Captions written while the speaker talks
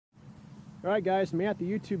Alright guys, Matt the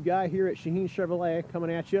YouTube guy here at Shaheen Chevrolet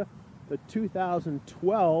coming at you. The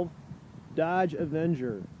 2012 Dodge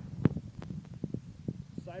Avenger.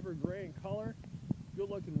 Cyber gray in color, good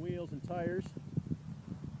looking wheels and tires.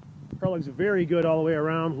 Car looks very good all the way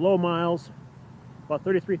around, low miles, about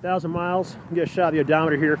 33,000 miles. I'll get a shot of the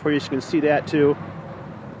odometer here for you so you can see that too.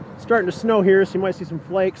 It's starting to snow here, so you might see some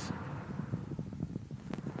flakes.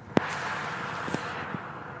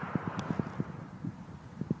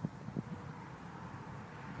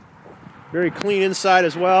 Very clean inside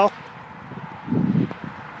as well.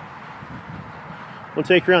 We'll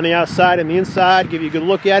take you around the outside and the inside, give you a good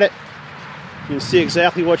look at it. You can see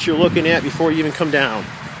exactly what you're looking at before you even come down.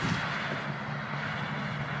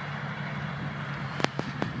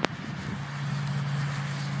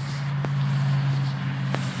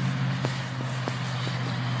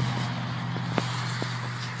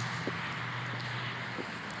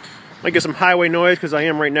 Might get some highway noise because I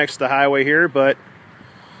am right next to the highway here, but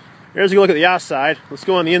there's a good look at the outside. Let's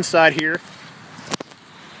go on the inside here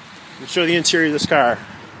and show the interior of this car.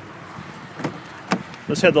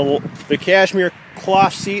 Let's have the cashmere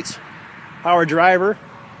cloth seats, power driver,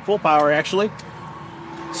 full power actually.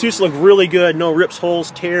 Seats look really good, no rips, holes,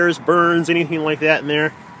 tears, burns, anything like that in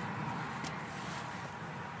there.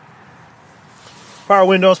 Power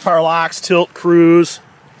windows, power locks, tilt, cruise.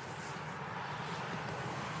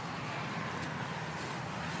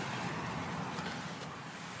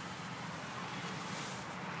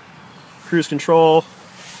 Cruise control,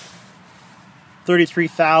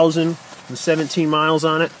 33,017 miles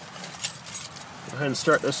on it. Go ahead and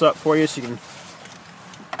start this up for you so you can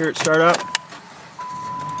hear it start up.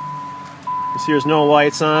 You see there's no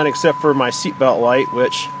lights on except for my seatbelt light,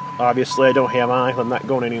 which obviously I don't have on. I'm not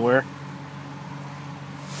going anywhere.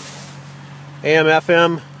 AM,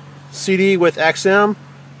 FM, CD with XM,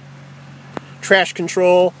 trash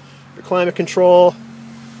control, climate control,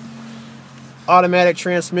 automatic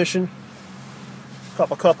transmission.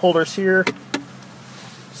 Couple cup holders here,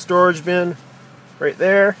 storage bin right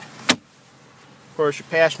there. Of course, your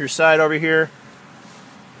passenger side over here,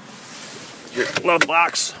 your glove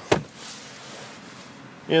box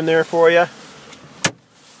in there for you.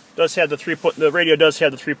 Does have the radio does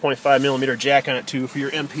have the 3.5mm jack on it too for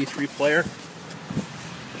your MP3 player.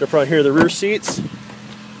 Jump right here, the rear seats.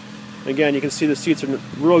 Again, you can see the seats are in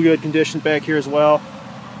real good condition back here as well.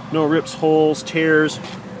 No rips, holes, tears,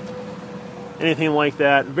 anything like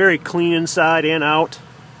that. Very clean inside and out.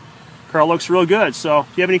 Car looks real good. So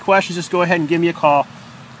if you have any questions, just go ahead and give me a call.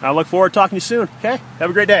 I look forward to talking to you soon. Okay?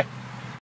 Have a great day.